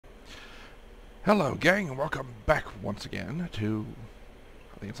Hello, gang, and welcome back once again to,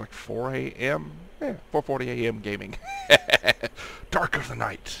 I think it's like 4 a.m. Yeah, 4:40 a.m. gaming. Dark of the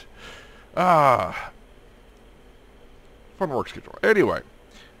night. Ah, fun work schedule. Anyway,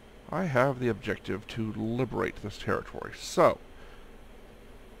 I have the objective to liberate this territory. So,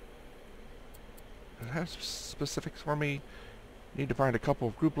 it has specifics for me. Need to find a couple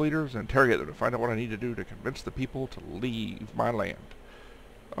of group leaders and interrogate them to find out what I need to do to convince the people to leave my land.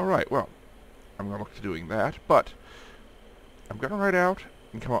 Alright, well, I'm going to look to doing that, but I'm going to ride out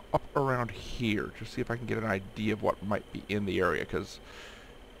and come up around here, just see if I can get an idea of what might be in the area, because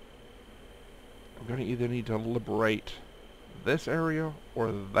I'm going to either need to liberate this area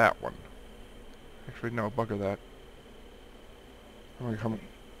or that one. Actually, no, bugger that. I'm going to come...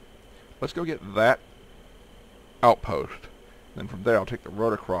 Let's go get that outpost. Then from there, I'll take the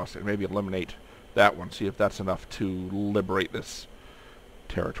road across and maybe eliminate that one, see if that's enough to liberate this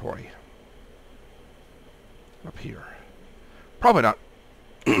territory. Up here. Probably not.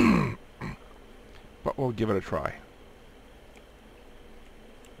 But we'll give it a try.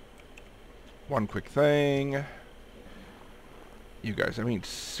 One quick thing. You guys, I mean,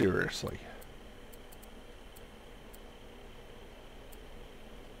 seriously.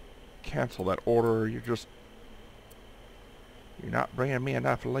 Cancel that order. You're not bringing me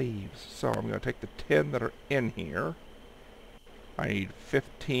enough leaves. So I'm going to take the 10 that are in here. I need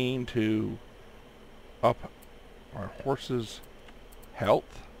 15 to up our horses'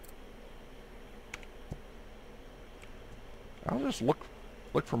 health. I'll just look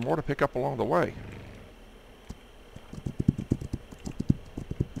for more to pick up along the way.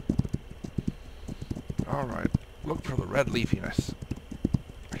 Alright, look for the red leafiness.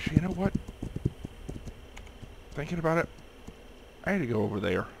 Actually, you know what? Thinking about it, I need to go over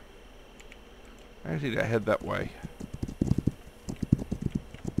there. I need to head that way.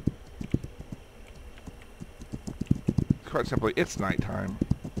 Quite simply, it's nighttime.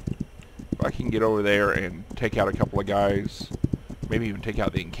 If I can get over there and take out a couple of guys, maybe even take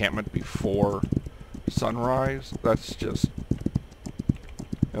out the encampment before sunrise, that's just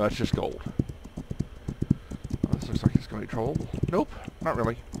gold. Oh, this looks like it's going to be trouble. Nope, not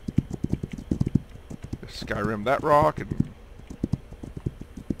really. Just Skyrim that rock and...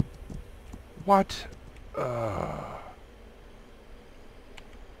 What?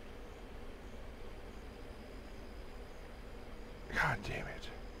 God damn it.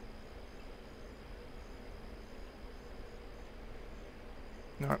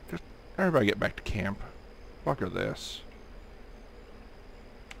 No, just everybody get back to camp. Bugger this.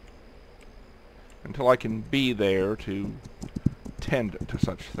 Until I can be there to tend to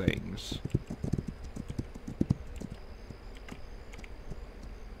such things.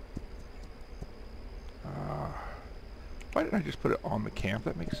 Why didn't I just put it on the camp?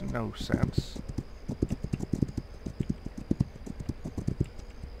 That makes no sense.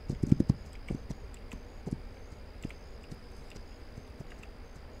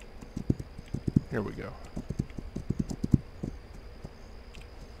 Here we go.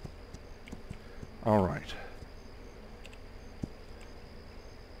 All right.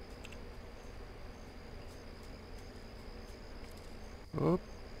 Oop.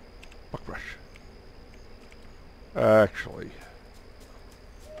 Buckbrush. Actually.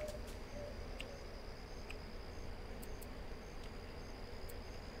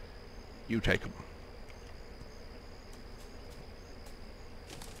 You take them.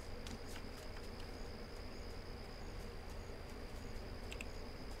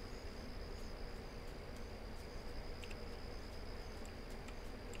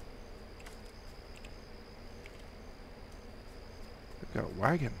 Got a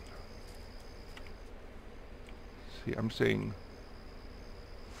wagon. See, I'm seeing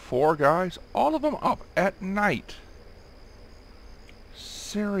 4 guys, all of them up at night.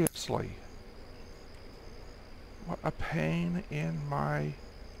 Seriously. What a pain in my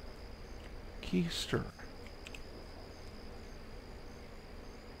keister.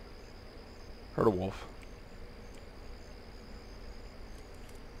 Heard a wolf.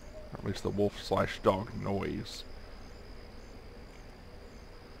 Or at least the wolf/dog noise.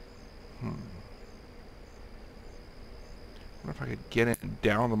 I wonder if I could get it and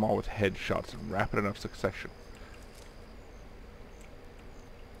down them all with headshots in rapid enough succession.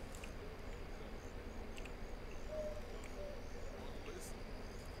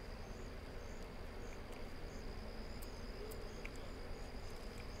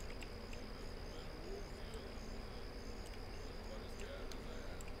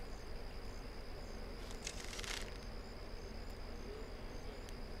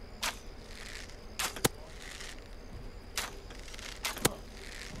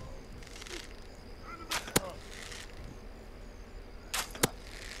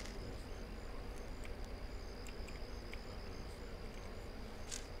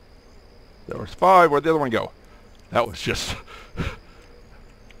 There's 5. Where'd the other one go? That was just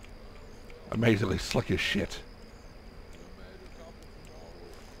amazingly slick as shit.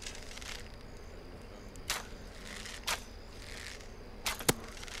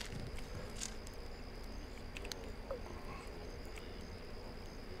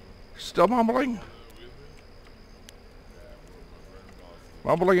 Still mumbling?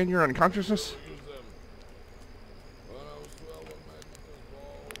 Mumbling in your unconsciousness?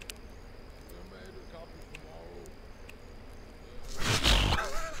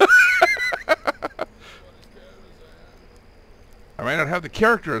 I may not have the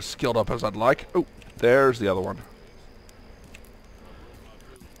character as skilled up as I'd like. Oh, there's the other one.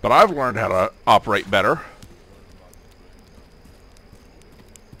 But I've learned how to operate better.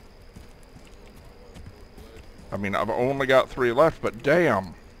 I mean, I've only got 3 left, but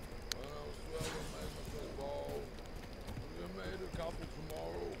damn.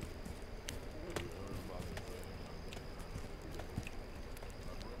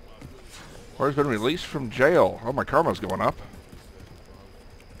 Or he's been released from jail. Oh, my karma's going up.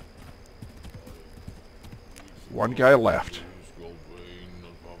 1 guy left.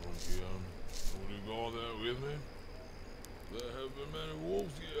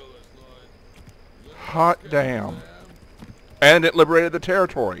 Hot damn. And it liberated the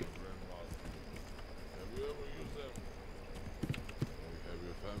territory.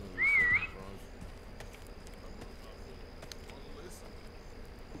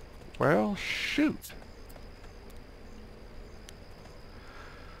 Well, shoot.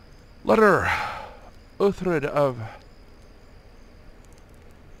 Letter Uthred of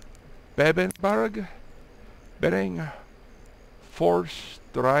Bebenberg, bidding Force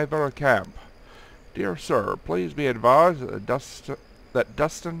Driver Camp. Dear Sir, please be advised that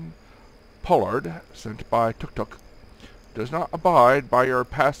Dustin Pollard, sent by Tuk Tuk, does not abide by your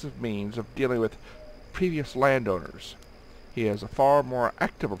passive means of dealing with previous landowners. He has a far more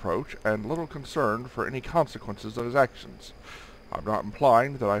active approach and little concern for any consequences of his actions. I'm not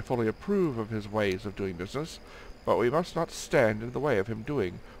implying that I fully approve of his ways of doing business, but we must not stand in the way of him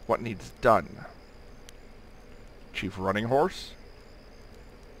doing what needs done. Chief Running Horse?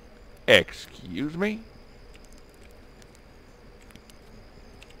 Excuse me?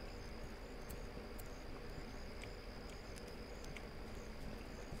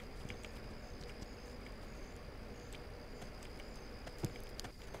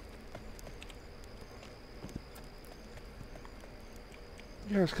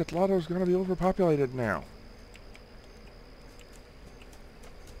 Yes, Catlato's going to be overpopulated now.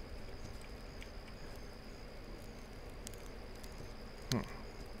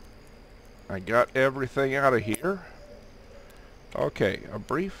 I got everything out of here. Okay, a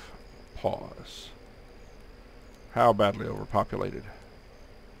brief pause. How badly overpopulated?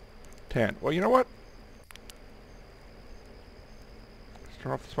 10. Well, you know what? Let's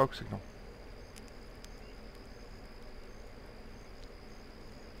turn off the smoke signal.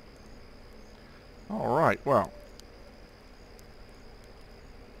 Alright, well.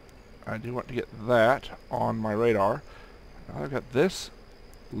 I do want to get that on my radar. Now I've got this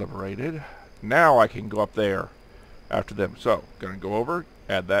liberated. Now I can go up there after them. So, gonna go over,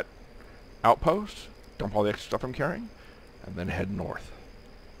 add that outpost, dump all the extra stuff I'm carrying, and then head north.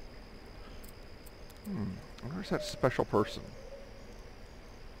 Where's that special person?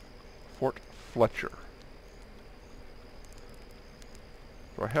 Fort Fletcher.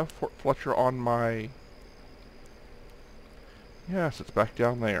 Do I have Fort Fletcher on my... Yes, it's back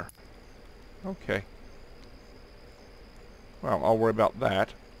down there. Okay. Well, I'll worry about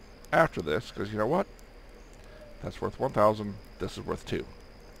that after this, because you know what? That's worth 1,000. This is worth 2.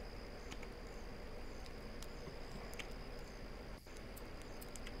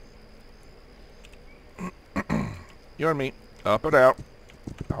 You and me, up and out.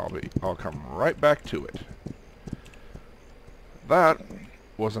 I'll come right back to it. That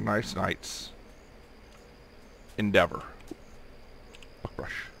was a nice night's endeavor.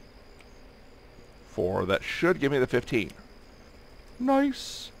 Buckbrush. 4, that should give me the 15.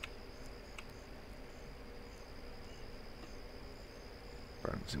 Nice.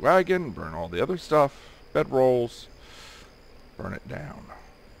 Burn the wagon, burn all the other stuff, bedrolls, burn it down.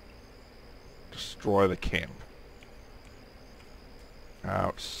 Destroy the camp.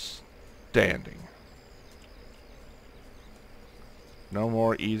 Outstanding. No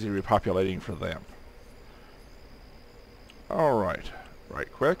more easy repopulating for them. Alright.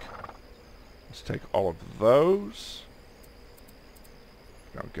 Right quick. Let's take all of those.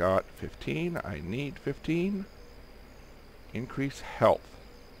 Now got 15. I need 15. Increase health.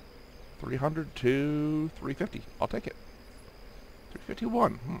 300 to 350. I'll take it.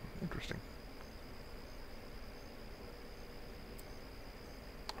 351. Interesting.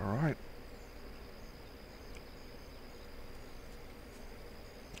 Alright.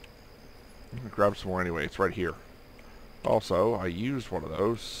 I'm going to grab some more anyway. It's right here. Also, I used one of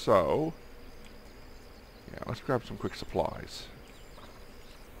those, so... yeah, let's grab some quick supplies.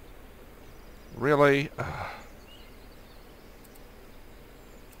 Really?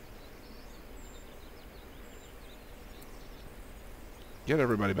 Get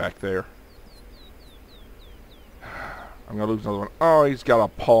everybody back there. I'm going to lose another one. Oh, he's got a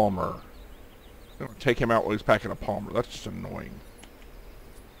Palmer. I'm going to take him out while he's packing a Palmer. That's just annoying.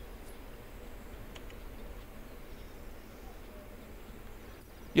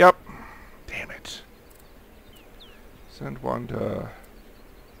 Yep. Damn it. Send one to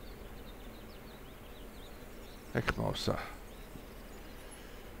Ekmosa.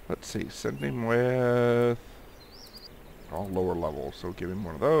 Let's see. Send him with all lower levels. So give him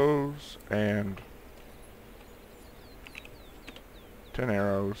one of those. And 10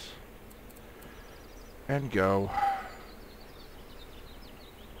 arrows. And go.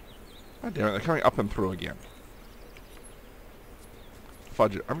 God damn it. They're coming up and through again.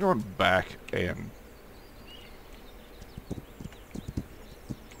 Fudge it. I'm going back and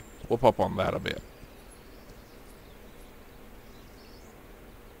whoop up on that a bit.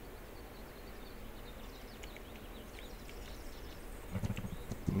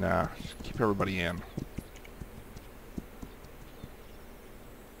 Nah, just keep everybody in.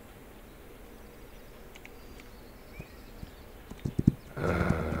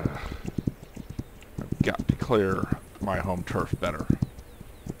 I've got to clear my home turf better.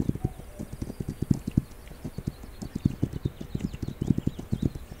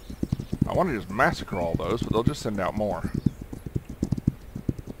 I want to just massacre all those, but they'll just send out more.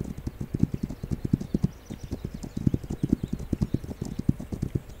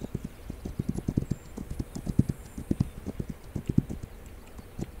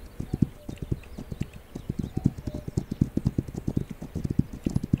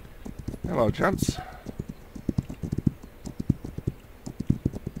 Hello, gents.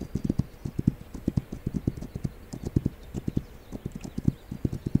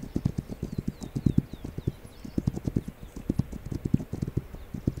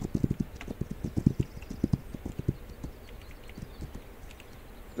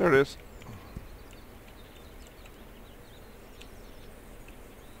 There it is.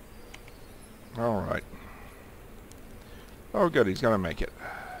 All right. Oh, good. He's going to make it.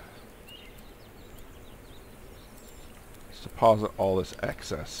 Let's deposit all this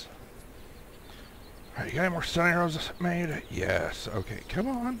excess. All right, you got any more stun arrows made? Yes. Okay, come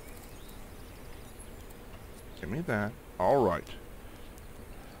on. Give me that. All right.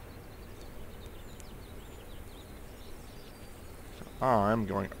 So I'm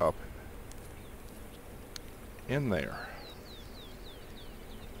going up in there.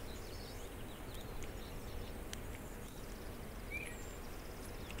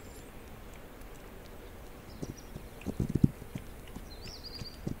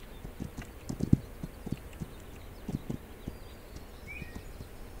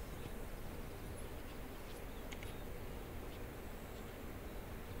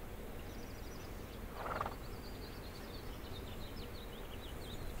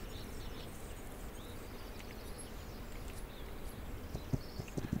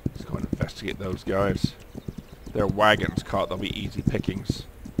 Investigate those guys. Their wagons caught, they'll be easy pickings.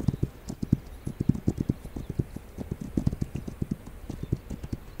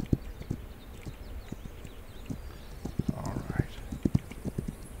 Alright.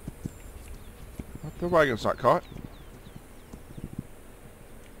 The wagon's not caught.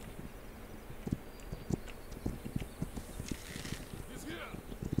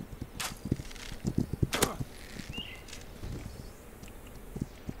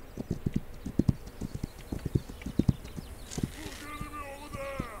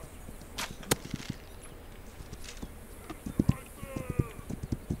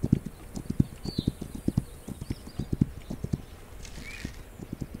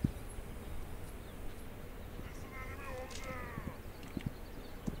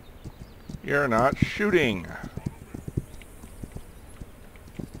 You're not shooting.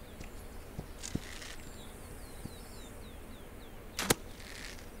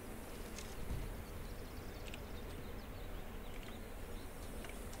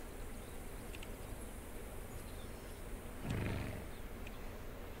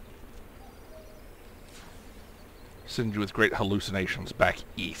 Send you with great hallucinations back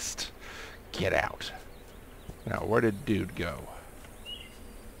east. Get out. Now, where did dude go?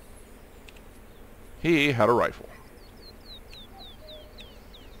 He had a rifle.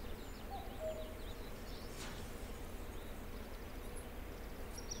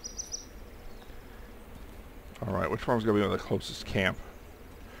 Alright, which one's going to be the closest camp?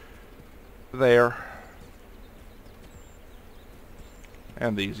 There.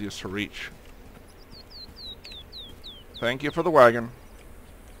 And the easiest to reach. Thank you for the wagon.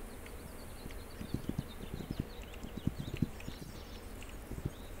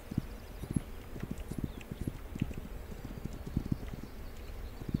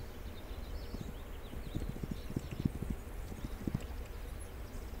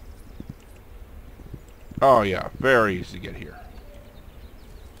 Oh yeah, very easy to get here.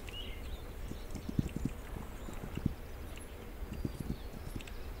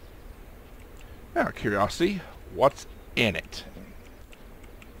 Now, curiosity, what's in it?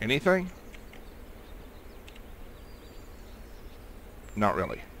 Anything? Not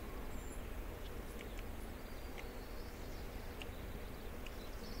really.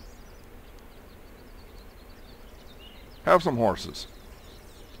 Have some horses.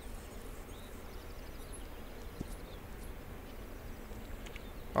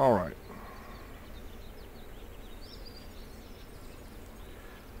 Alright.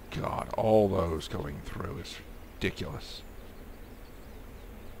 God, all those going through is ridiculous.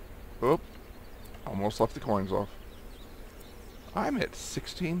 Oop. Almost left the coins off. I'm at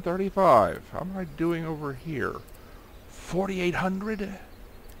 1635. How am I doing over here? 4,800?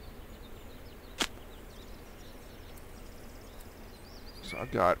 So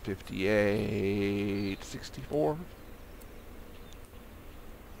I've got 5864.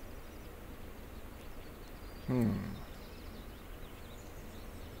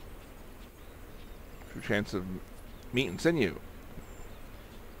 True chance of meat and sinew.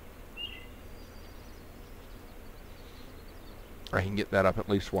 I can get that up at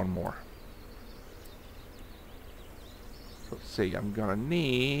least one more. So let's see, I'm gonna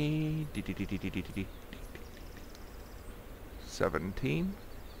need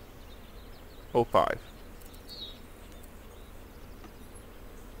 1705.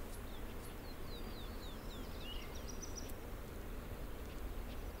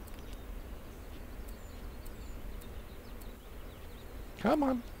 Come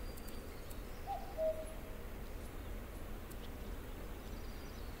on.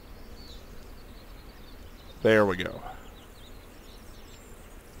 There we go.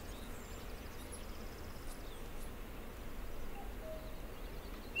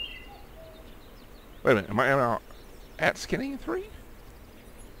 Wait a minute, am I now at skinning 3?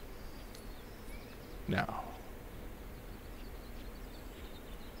 No.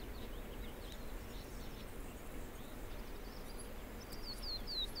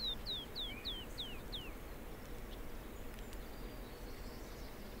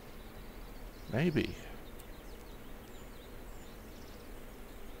 Maybe.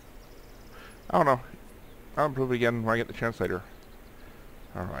 I don't know. I'll improve it again when I get the chance later.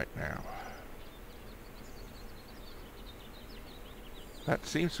 Alright, now. That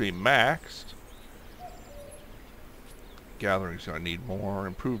seems to be maxed. Gathering's going to need more.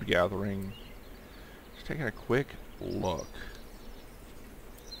 Improved gathering. Just taking a quick look.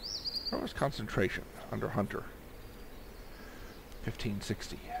 What was concentration under Hunter?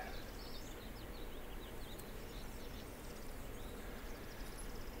 1560.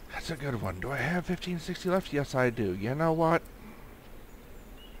 That's a good one. Do I have 1560 left? Yes, I do. You know what?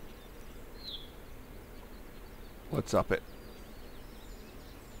 Let's up it.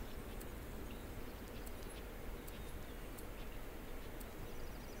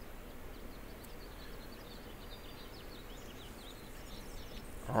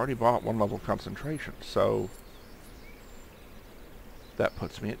 I already bought 1 level of concentration, so that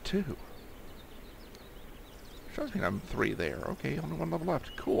puts me at 2. Shows me I'm 3 there. Okay, only 1 level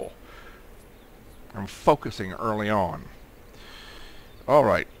left. Cool. I'm focusing early on.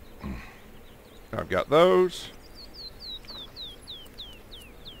 Alright. I've got those.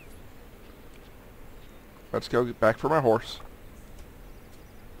 Let's go get back for my horse.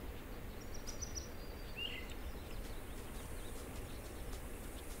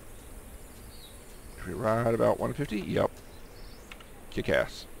 Should we ride about 150? Yep. Kick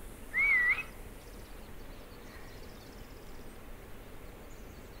ass.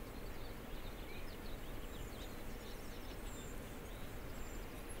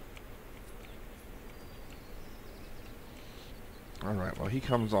 Alright, well he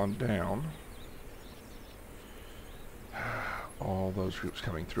comes on down. All those groups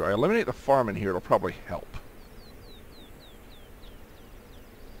coming through. I eliminate the farm in here, it'll probably help.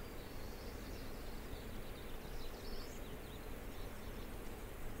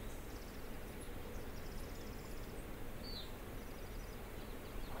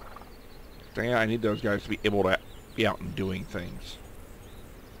 Yeah, I need those guys to be able to be out and doing things.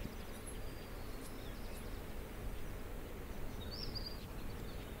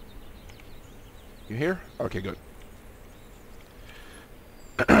 You here? Okay, good.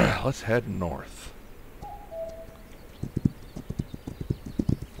 Let's head north.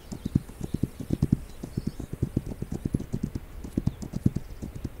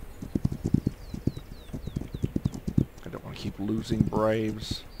 I don't want to keep losing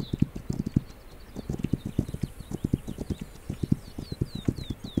Braves.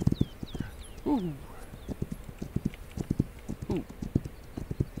 Ooh. Ooh.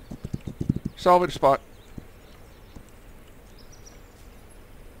 Salvage spot.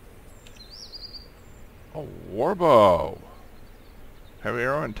 Oh, warbow. Heavy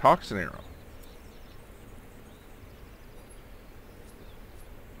arrow and toxin arrow.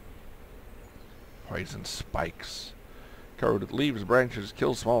 Poison spikes. Corroded leaves, branches,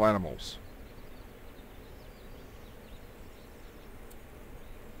 kill small animals.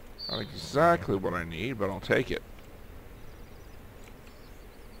 Not exactly what I need, but I'll take it.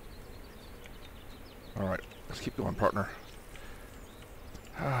 Alright, let's keep going, partner.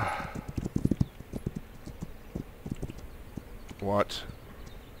 What?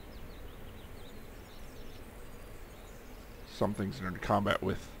 Something's into combat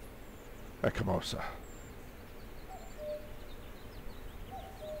with Ekamosa.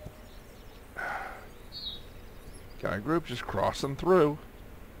 Got a group just crossing through.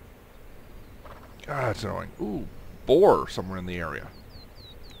 God, that's annoying. Ooh, boar somewhere in the area.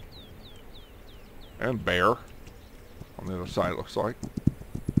 And bear on the other side, it looks like.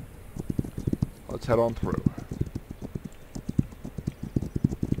 Let's head on through.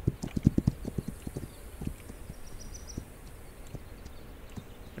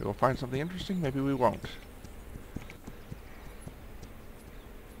 Maybe we'll find something interesting, maybe we won't.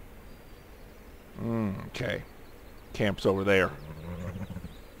 Okay. Camp's over there.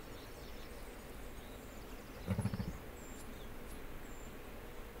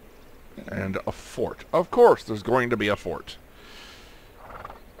 And a fort. Of course, there's going to be a fort.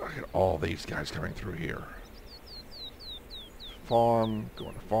 Look at all these guys coming through here. Farm,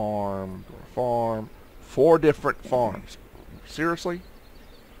 going to farm, going to farm. 4 different farms. Seriously?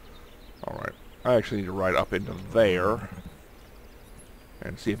 Alright. I actually need to ride up into there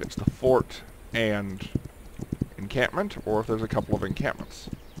and see if it's the fort and encampment, or if there's a couple of encampments.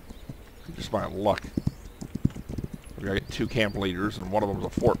 Just my luck. We've got to get 2 camp leaders, and one of them's a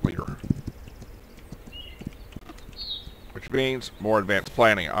fort leader. Which means more advanced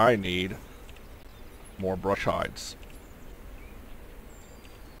planning. I need more brush hides.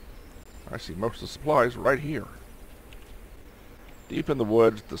 I see most of the supplies right here. Deep in the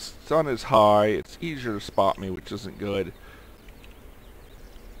woods, the sun is high, it's easier to spot me, which isn't good.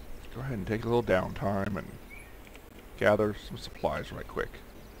 Go ahead and take a little downtime and gather some supplies right quick.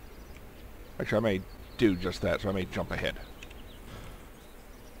 Actually, I may do just that, so I may jump ahead.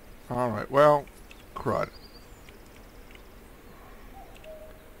 Alright, well, crud.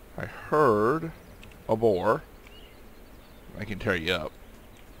 I heard a boar. I can tear you up.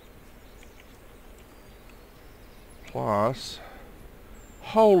 Plus,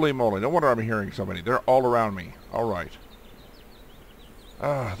 holy moly, no wonder I'm hearing so many. They're all around me. Alright.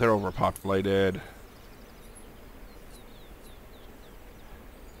 They're overpopulated.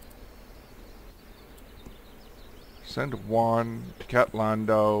 Send one to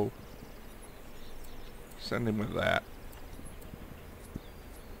Catlando. Send him with that.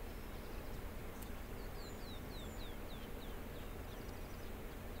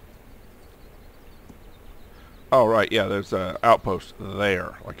 Oh, right, yeah, there's an outpost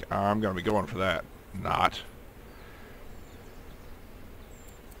there. Like, I'm going to be going for that. Not.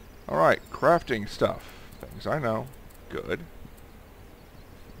 Alright, crafting stuff. Things I know. Good.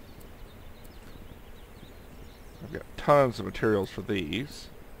 I've got tons of materials for these.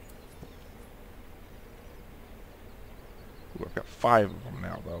 Ooh, I've got 5 of them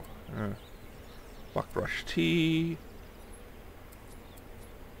now, though. Buckbrush tea.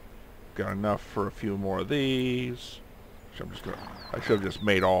 Got enough for a few more of these. So I should have just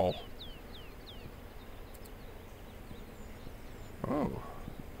made all. Oh.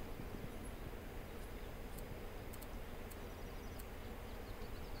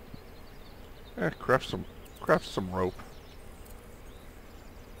 Craft some rope.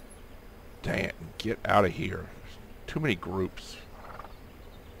 Dang it, get out of here. There's too many groups.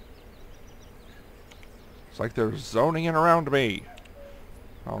 It's like they're zoning in around me.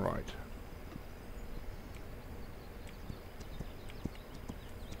 Alright.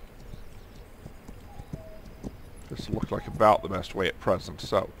 This looks like about the best way at present,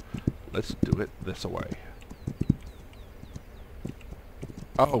 so let's do it this way.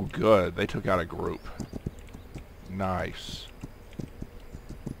 Oh, good. They took out a group. Nice.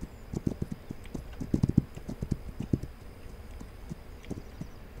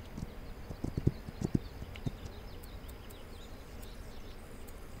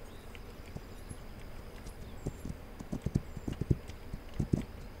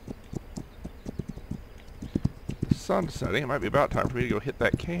 sun setting. It might be about time for me to go hit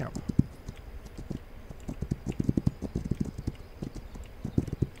that camp.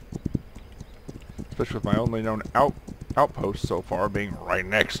 Especially with my only known outpost so far being right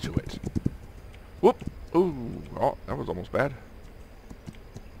next to it. Whoop! Ooh! Oh, that was almost bad.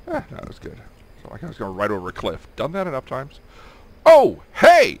 No, that was good. It's not like I was going right over a cliff. Done that enough times. Oh!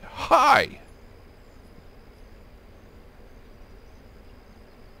 Hey! Hi!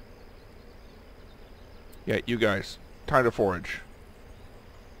 Yeah, you guys. Time to forage.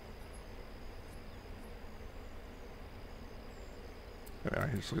 I mean,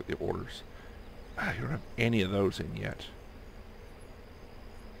 I just look at the orders. You don't have any of those in yet.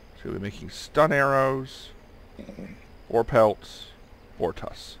 So we'll be making stun arrows, or pelts, or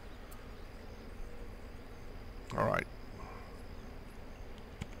tusks. Alright.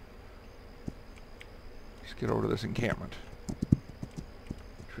 Let's get over to this encampment.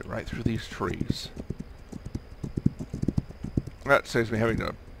 Shoot right through these trees. That saves me having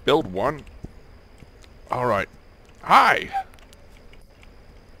to build one. Alright. Hi!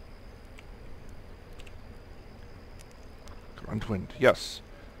 Untwinned. Yes.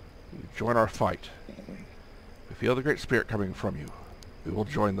 You join our fight. We feel the Great Spirit coming from you. We will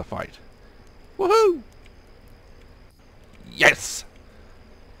join the fight. Woohoo! Yes!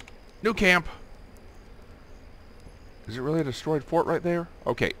 New camp! Is it really a destroyed fort right there?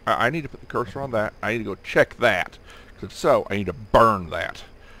 Okay, I need to put the cursor on that. I need to go check that. Because if so, I need to burn that.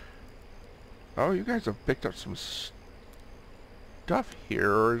 Oh, you guys have picked up some stuff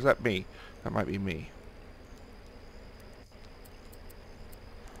here, or is that me? That might be me.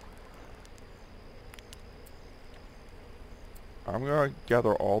 I'm going to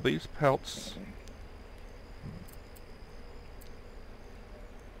gather all these pelts.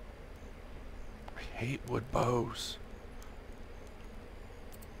 I hate wood bows.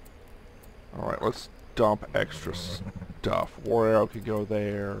 Alright, let's dump extra stuff. War arrow could go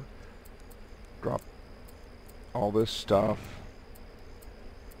there. Drop all this stuff.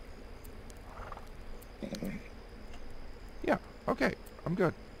 Yeah, okay, I'm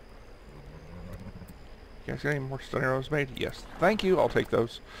good. You guys got any more stun arrows made? Yes. Thank you, I'll take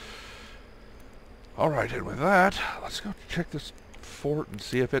those. Alright, and with that, let's go check this fort and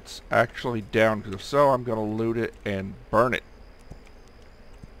see if it's actually down, because if so, I'm going to loot it and burn it.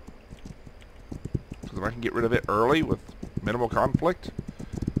 Because if I can get rid of it early with minimal conflict,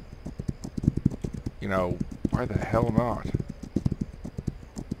 you know, why the hell not?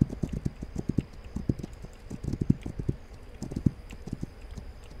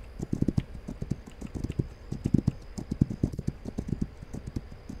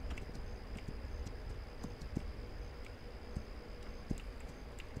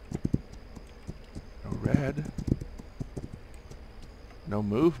 No red. No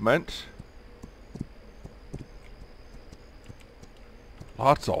movement.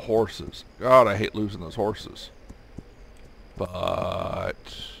 Lots of horses. God, I hate losing those horses. But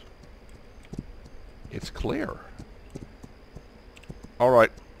it's clear. Alright.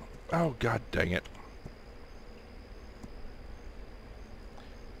 Oh, god dang it.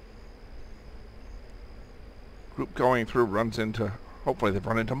 Group going through runs into... Hopefully they've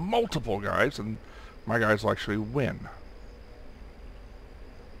run into multiple guys, and my guys will actually win.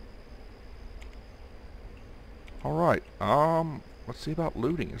 Alright, let's see about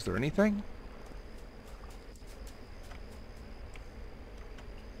looting. Is there anything?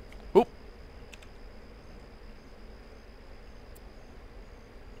 Oop!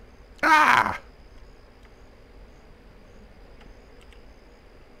 Ah!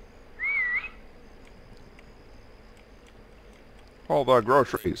 All the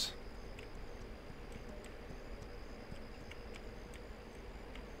groceries.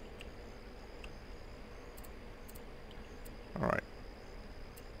 Alright.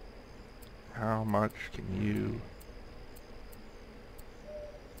 How much can you...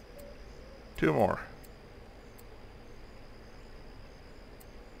 2 more.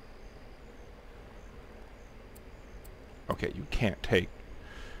 Okay, you can't take...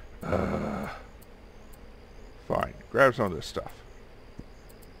 Fine. Grab some of this stuff.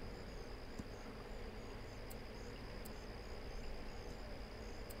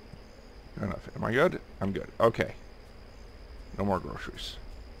 Good enough. Am I good? I'm good. Okay. No more groceries.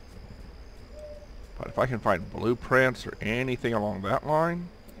 But if I can find blueprints or anything along that line...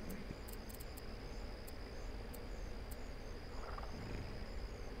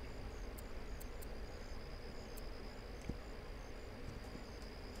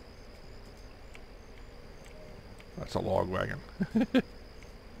 That's a log wagon.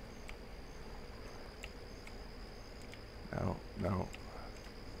 No, no.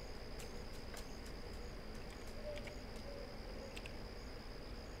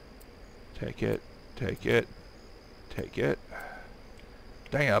 Take it. Take it. Take it.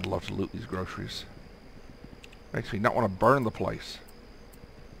 Dang, I'd love to loot these groceries. Makes me not want to burn the place.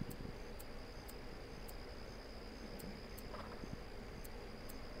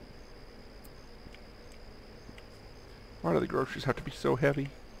 Why do the groceries have to be so heavy?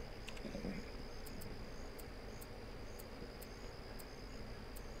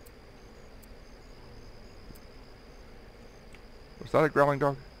 Was that a growling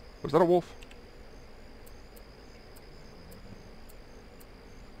dog? Was that a wolf?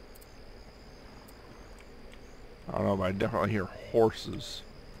 I don't know, but I definitely hear horses.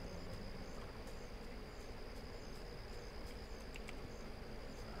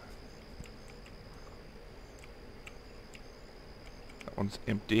 That one's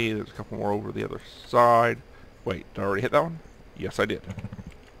empty. There's a couple more over the other side. Wait, did I already hit that one? Yes, I did.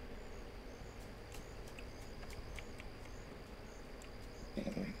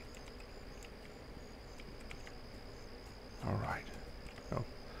 Alright. Oh,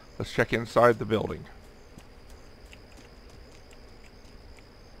 let's check inside the building.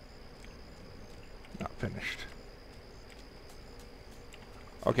 Not finished.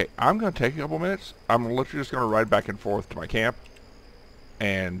 Okay, I'm going to take a couple minutes. I'm literally just going to ride back and forth to my camp.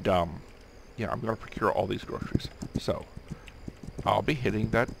 And, yeah, I'm going to procure all these groceries. So, I'll be hitting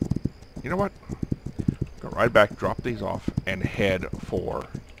that. You know what? I'm going to ride back, drop these off, and head for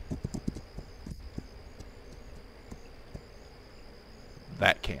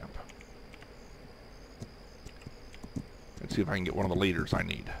that camp. And see if I can get one of the leaders I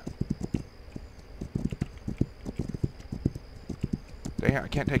need. Dang, I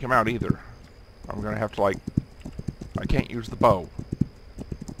can't take him out either. I'm going to have to, like, I can't use the bow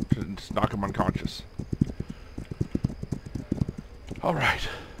to just knock him unconscious. Alright.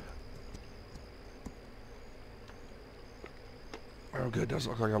 Oh, good.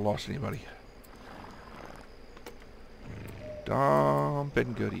 Doesn't look like I lost anybody.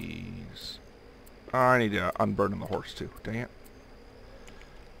 Dumping goodies. I need to unburden the horse, too. Dang it.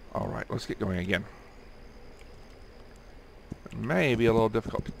 Alright, let's get going again. It may be a little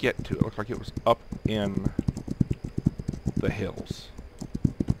difficult to get to. It looked like it was up in the hills.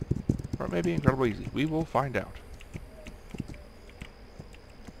 Or it may be incredibly easy. We will find out.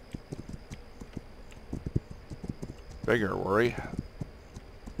 Bigger worry.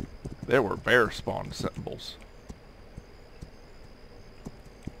 There were bear spawn symbols.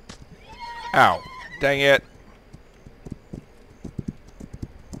 Ow. Dang it.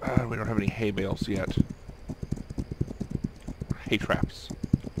 We don't have any hay bales yet. Hay traps.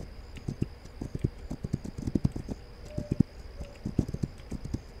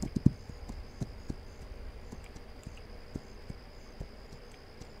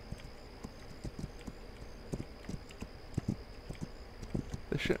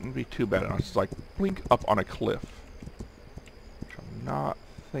 This shouldn't be too bad. It's like blink up on a cliff. Which I'm not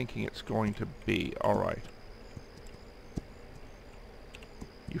thinking it's going to be. Alright.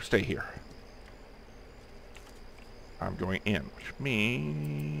 You stay here. I'm going in, which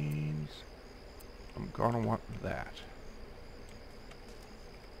means I'm gonna want that.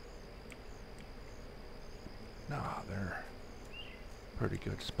 Nah, they're a pretty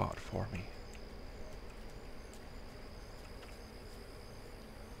good spot for me.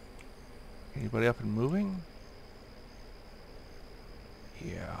 Anybody up and moving?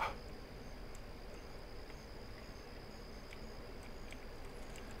 Yeah.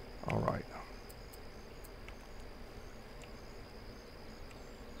 Alright.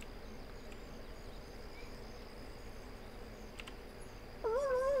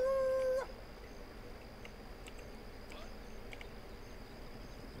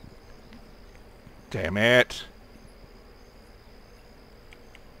 Damn it.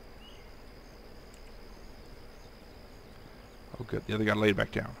 Oh good, the other guy laid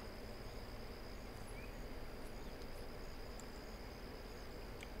back down.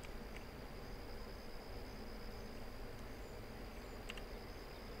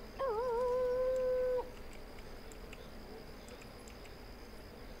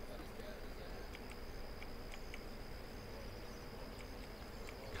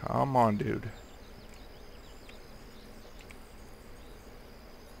 Come on, dude.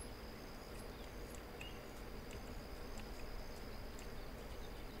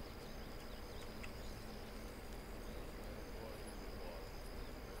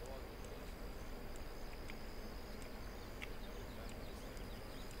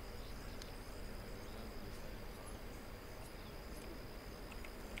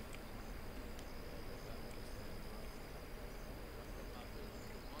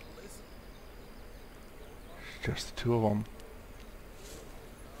 Just the two of them.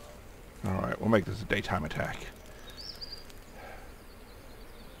 Alright, we'll make this a daytime attack.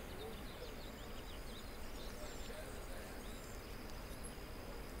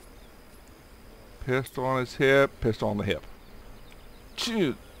 Pistol on his hip, pistol on the hip.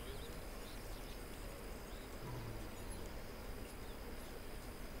 Shoot!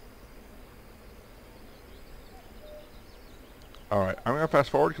 Alright, I'm going to fast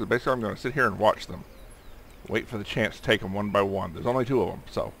forward because basically I'm going to sit here and watch them. Wait for the chance to take them one by one. There's only 2 of them,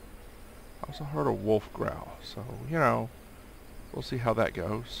 so. I also heard a wolf growl, so, you know, we'll see how that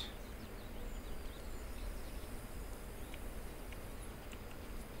goes.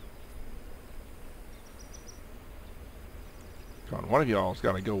 Come on, one of y'all's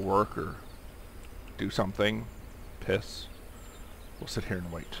got to go work or do something. Piss. We'll sit here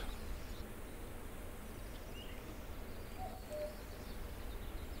and wait.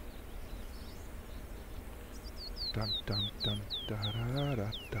 Dun dun dun da da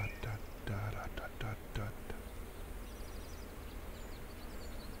da da da da da da da.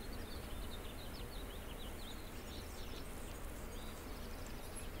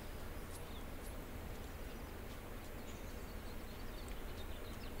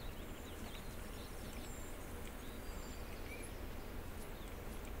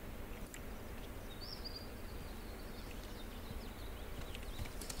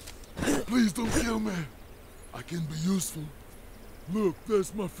 Please don't kill me. I can be useful. Look,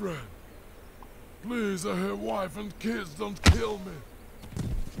 there's my friend. Please, I have wife and kids, don't kill me.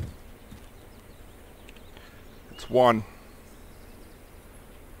 It's 1.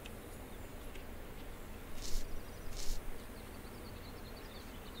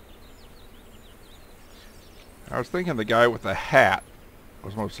 I was thinking the guy with the hat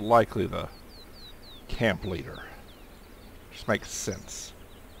was most likely the camp leader. Just makes sense.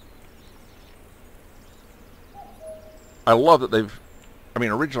 I love that they've... I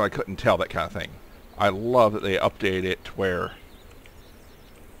mean, originally I couldn't tell that kind of thing. I love that they update it to where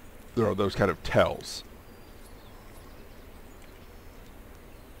there are those kind of tells.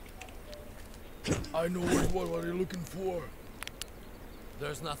 I know what are you looking for?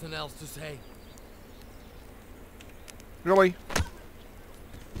 There's nothing else to say. Really?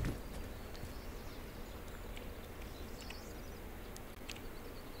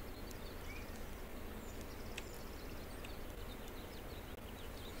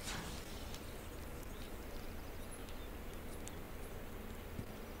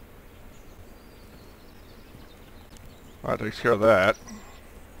 That takes care of that.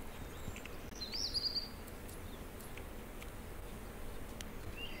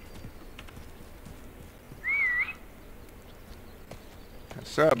 And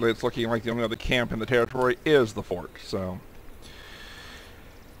sadly, it's looking like the only other camp in the territory is the fort, so...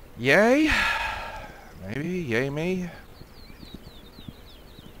 Yay? Maybe, yay me?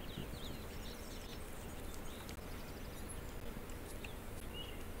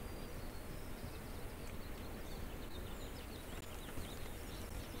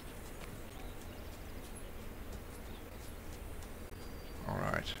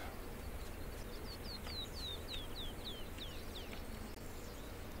 Alright.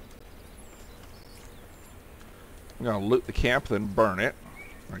 I'm gonna loot the camp, then burn it,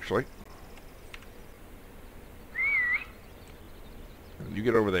 actually. And you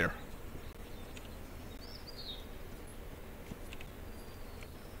get over there.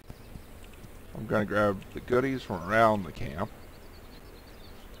 I'm gonna grab the goodies from around the camp.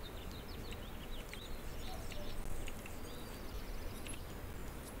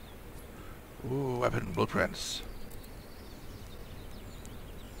 Ooh, weapon blueprints.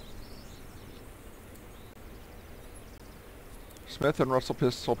 Smith and Russell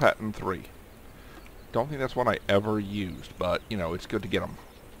pistol patent 3. Don't think that's one I ever used, but, you know, it's good to get them.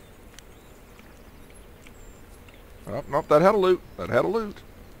 Oh, nope, that had a loot. That had a loot.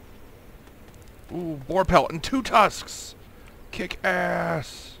 Ooh, boar pelt and 2 tusks. Kick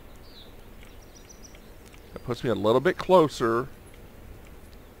ass. That puts me a little bit closer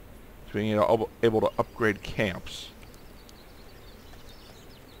to being able to upgrade camps.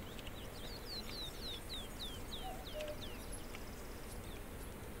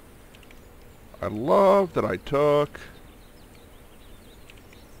 I love that I took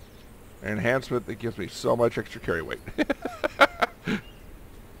an enhancement that gives me so much extra carry weight.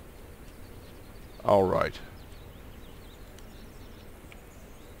 Alright.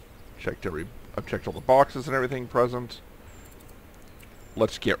 I've checked all the boxes and everything present.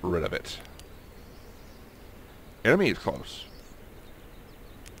 Let's get rid of it. Enemy is close.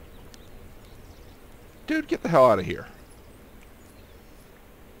 Dude, get the hell out of here.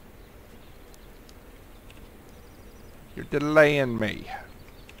 You're delaying me.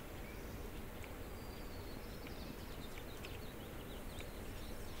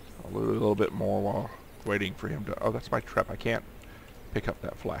 I'll loot a little bit more while waiting for him to... Oh, that's my trap. I can't pick up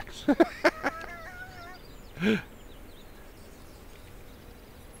that flax.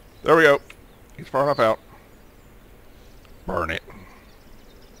 There we go. He's far enough out. Burn it.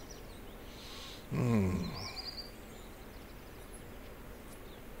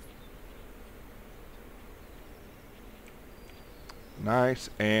 Nice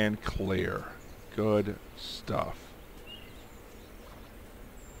and clear. Good stuff.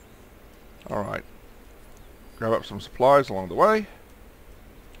 Alright. Grab up some supplies along the way.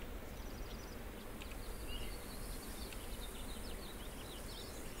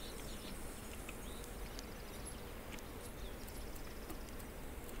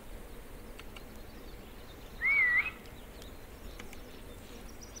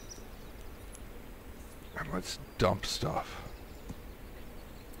 And let's dump stuff.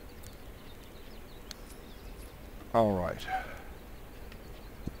 Alright.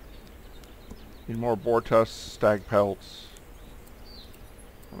 Need more boar tusks, stag pelts.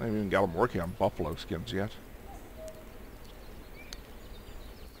 I haven't even got them working on buffalo skins yet.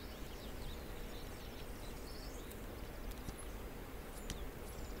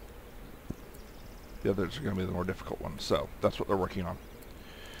 The others are going to be the more difficult ones, so that's what they're working on.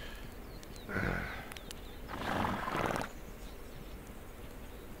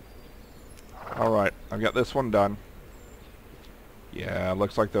 Alright, I've got this one done. Yeah,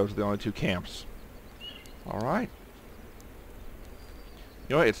 looks like those are the only two camps. Alright.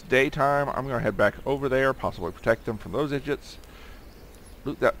 You know what, it's daytime. I'm going to head back over there, possibly protect them from those idiots.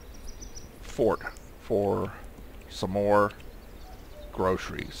 Loot that fort for some more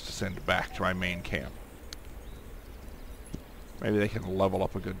groceries to send back to my main camp. Maybe they can level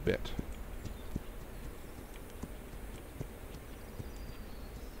up a good bit.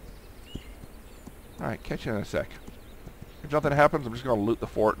 Alright, catch you in a sec. If nothing happens, I'm just going to loot the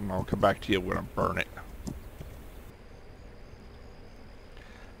fort and I'll come back to you when I burn it.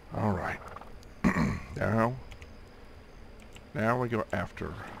 Alright. Now we go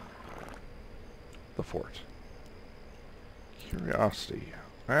after the fort. Curiosity.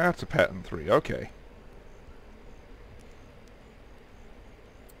 That's a patent 3. Okay.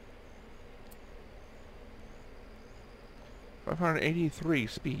 $583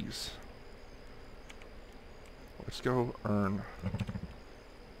 speeds. Let's go earn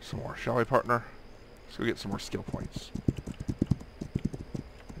some more, shall we, partner? Let's go get some more skill points.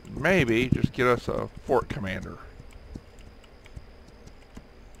 Maybe just get us a fort commander.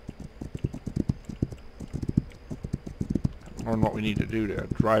 Learn what we need to do to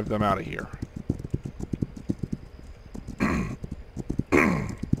drive them out of here.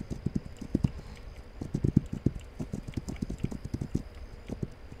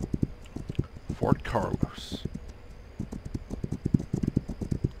 Fort Carlos.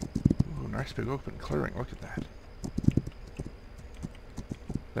 Ooh, nice big open clearing. Look at that.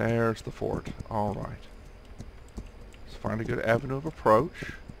 There's the fort. Alright. Let's find a good avenue of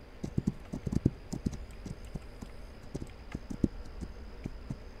approach.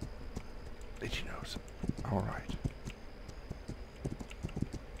 Itchy nose. Alright.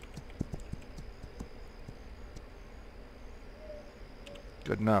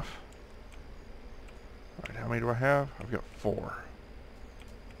 Good enough. Alright, how many do I have? I've got 4.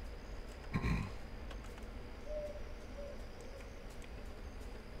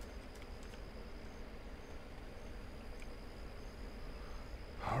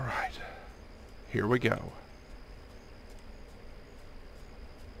 Alright. Here we go.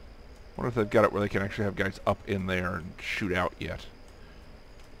 Wonder if they've got it where they can actually have guys up in there and shoot out yet.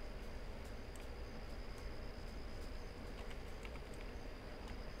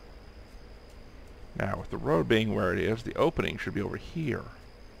 Now, with the road being where it is, the opening should be over here.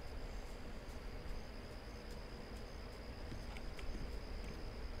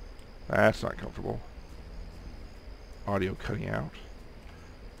 That's not comfortable. Audio cutting out.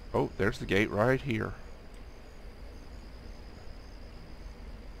 Oh, there's the gate right here.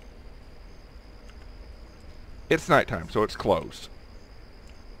 It's nighttime, so it's closed.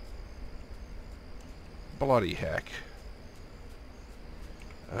 Bloody heck.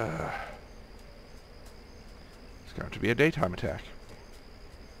 It's going to be a daytime attack.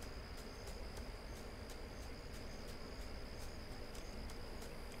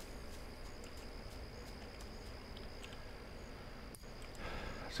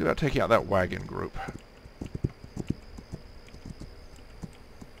 See about taking out that wagon group.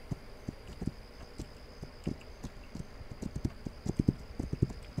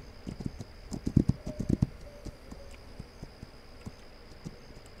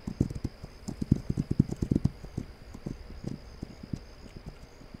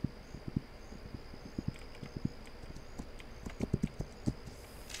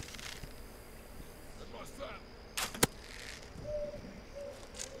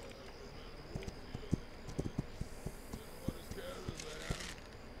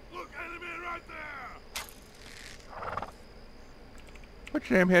 Put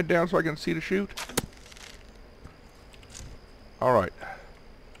your damn head down so I can see to shoot. Alright.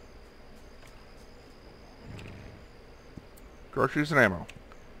 Groceries and ammo.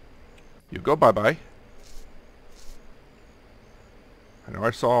 You go bye-bye. I know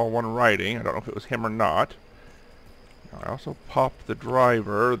I saw one riding. I don't know if it was him or not. I also popped the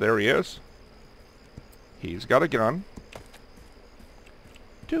driver. There he is. He's got a gun.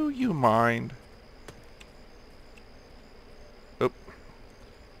 Do you mind? Oop.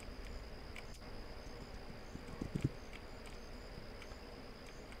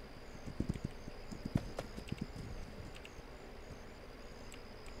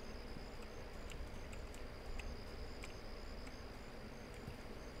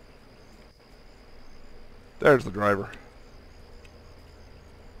 There's the driver.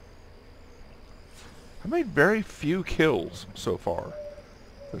 I made very few kills so far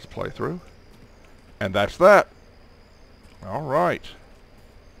this playthrough. And that's that. Alright.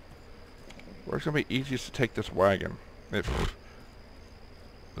 Where's going to be easiest to take this wagon? There.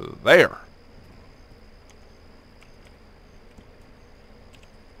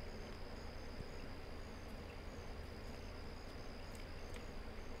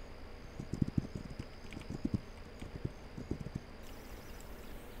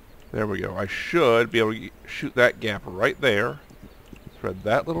 There we go. I should be able to shoot that gap right there. Thread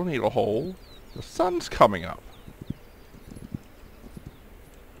that little needle hole. The sun's coming up.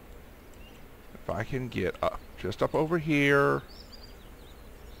 If I can get up, just up over here.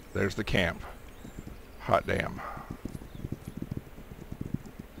 There's the camp. Hot damn.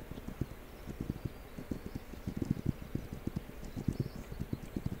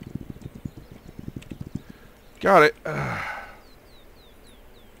 Got it.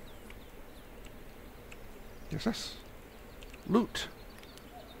 Guess that's loot.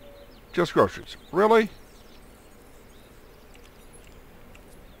 Just groceries. Really?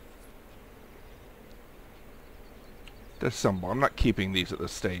 Disassemble. I'm not keeping these at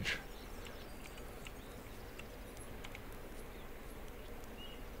this stage.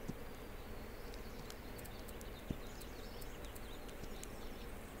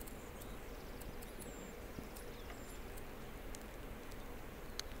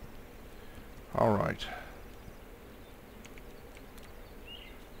 All right.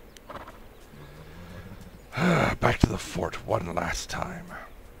 Back to the fort one last time.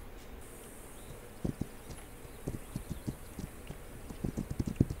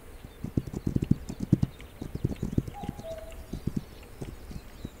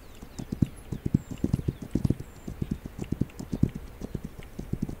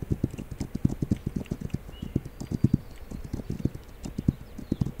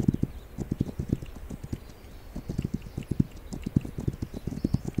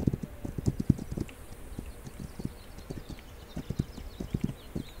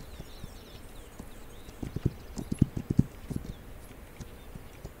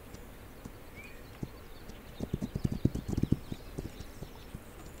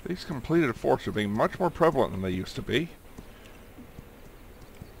 These completed forts are being much more prevalent than they used to be.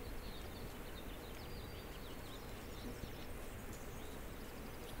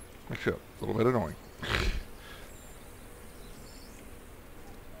 Actually, a little bit annoying.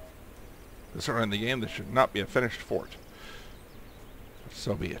 This early in the game, this should not be a finished fort. But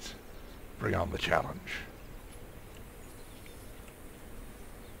so be it. Bring on the challenge.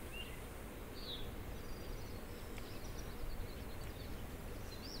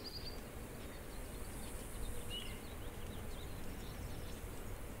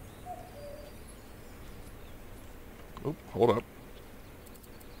 Oh, hold up.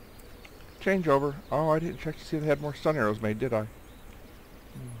 Change over. Oh, I didn't check to see if they had more stun arrows made, did I?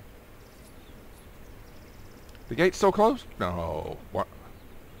 The gate's still closed? No. What?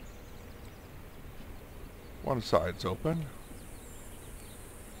 One side's open.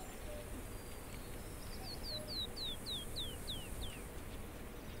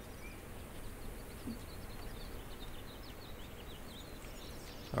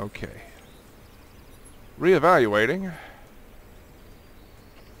 Okay. Reevaluating.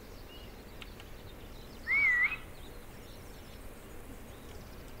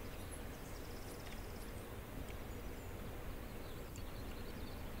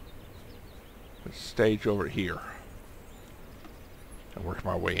 This stage over here. And work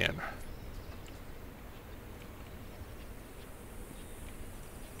my way in.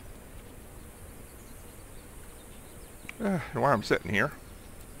 And while I'm sitting here,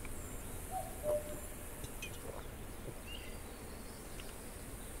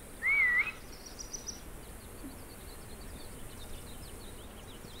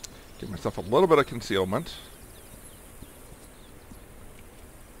 give myself a little bit of concealment.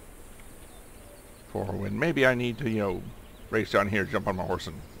 For when maybe I need to, you know, race down here, jump on my horse,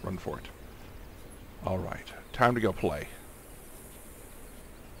 and run for it. Alright, time to go play.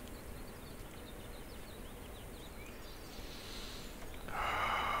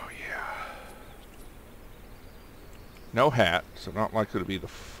 Oh, yeah. No hat, so not likely to be the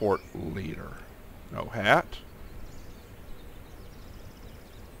fort leader. No hat.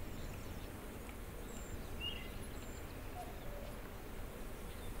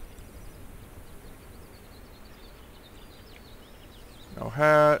 No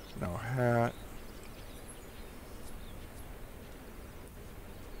hat, no hat.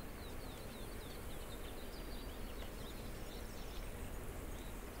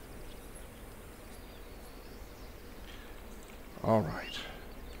 All right.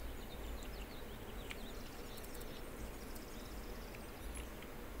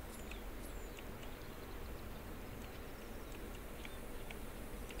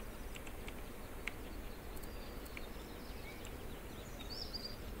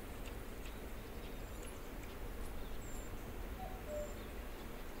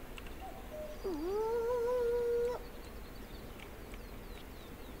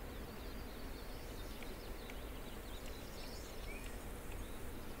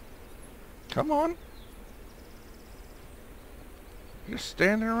 Come on. You're just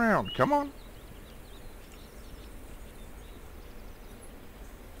standing around. Come on.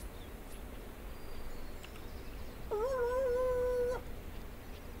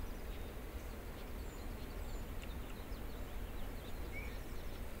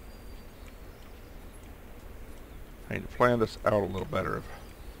 I need to plan this out a little better.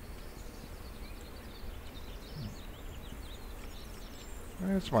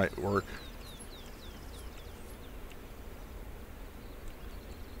 This might work.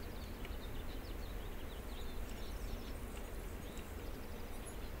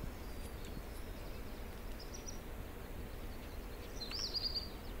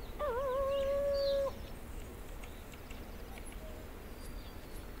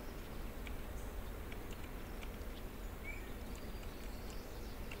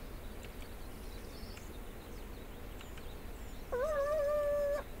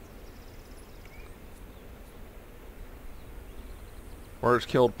 Wars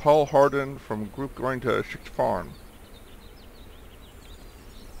killed Paul Harden from group going to Schick Farm.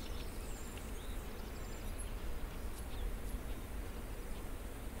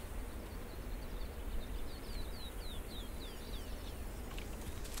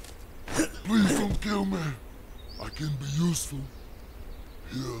 Please don't kill me. I can be useful.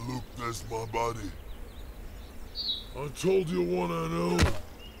 Here, look, that's my body. I told you what I know.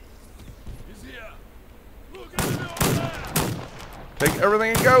 He's here. Look at him over there. Take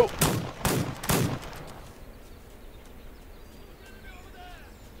everything and go!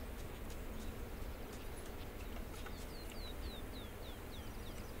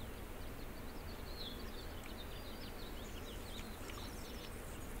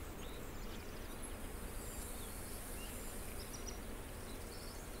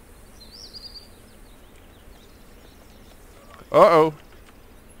 Uh-oh.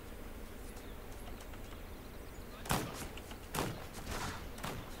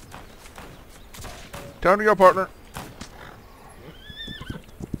 Time to go, partner.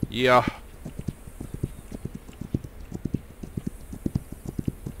 Yeah.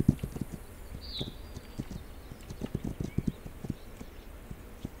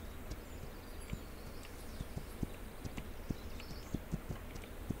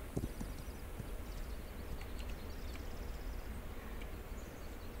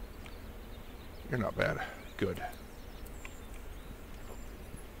 You're not bad. Good.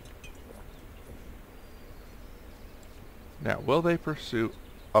 Now, will they pursue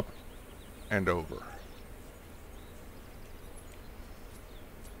up and over?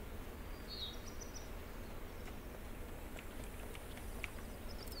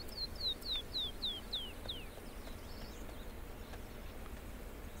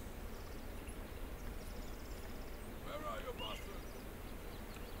 Where are you, bastard?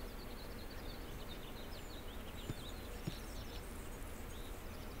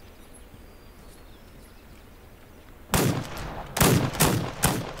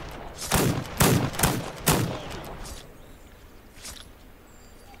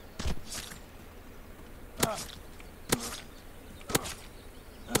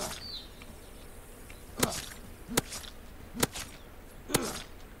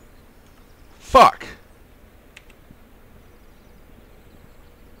 Fuck!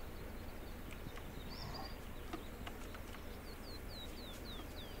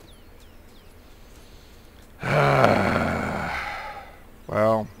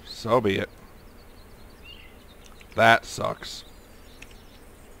 Well, so be it. That sucks.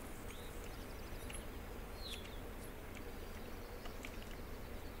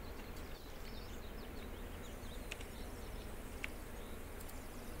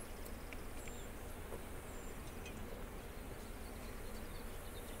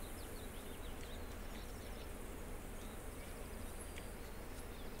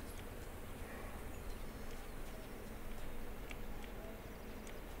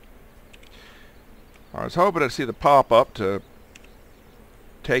 I was hoping to see the pop-up to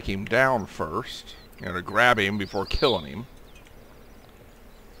take him down first, you know, to grab him before killing him.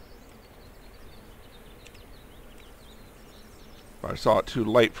 But I saw it too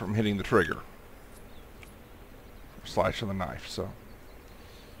late from hitting the trigger. From slashing the knife, so.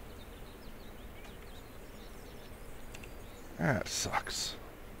 That sucks.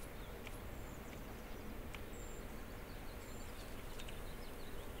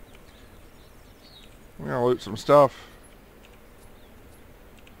 We're gonna loot some stuff.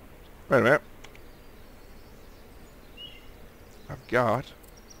 Wait a minute. I've got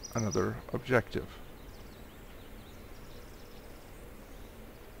another objective.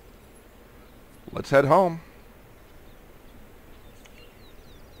 Let's head home.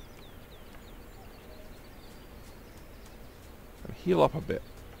 And heal up a bit.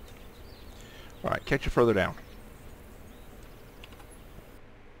 Alright, catch you further down.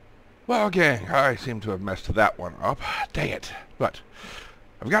 Well, gang, I seem to have messed that one up. Dang it. But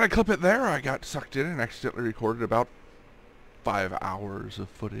I've got to clip it there. I got sucked in and accidentally recorded about 5 hours of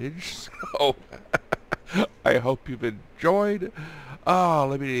footage. So I hope you've enjoyed.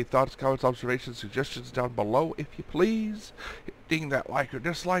 Let me know any thoughts, comments, observations, suggestions down below, if you please. Ding that like or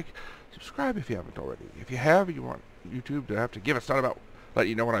dislike. Subscribe if you haven't already. If you have, you want YouTube to have to give a shout about, let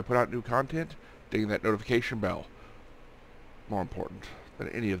you know when I put out new content. Ding that notification bell. More important than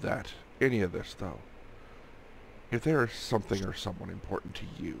any of that, any of this though, if there is something or someone important to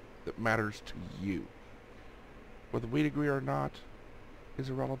you, that matters to you, whether we agree or not is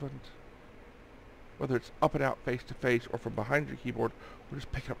irrelevant. Whether it's up and out face to face or from behind your keyboard or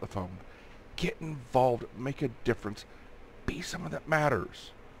just picking up the phone, get involved, make a difference, be someone that matters.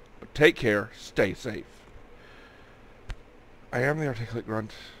 But take care, stay safe. I am the Articulate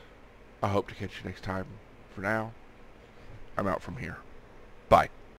Grunt. I hope to catch you next time. For now, I'm out from here. Bye.